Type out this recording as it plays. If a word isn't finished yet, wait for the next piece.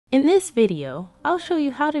In this video, I'll show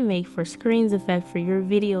you how to make for screens effect for your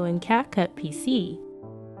video in CapCut PC.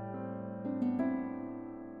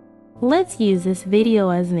 Let's use this video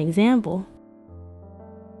as an example.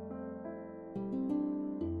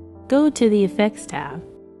 Go to the Effects tab.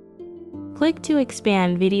 Click to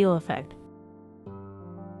expand Video Effect.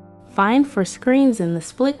 Find for screens in the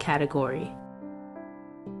Split category.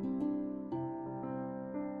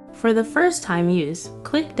 For the first time use,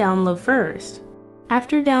 click Download first.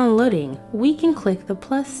 After downloading, we can click the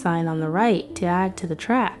plus sign on the right to add to the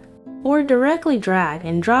track, or directly drag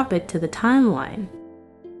and drop it to the timeline.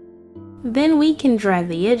 Then we can drag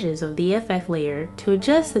the edges of the effect layer to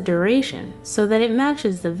adjust the duration so that it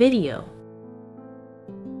matches the video.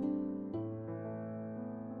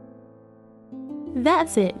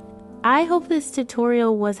 That's it. I hope this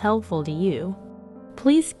tutorial was helpful to you.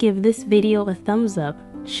 Please give this video a thumbs up,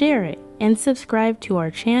 share it, and subscribe to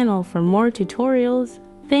our channel for more tutorials.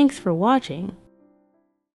 Thanks for watching.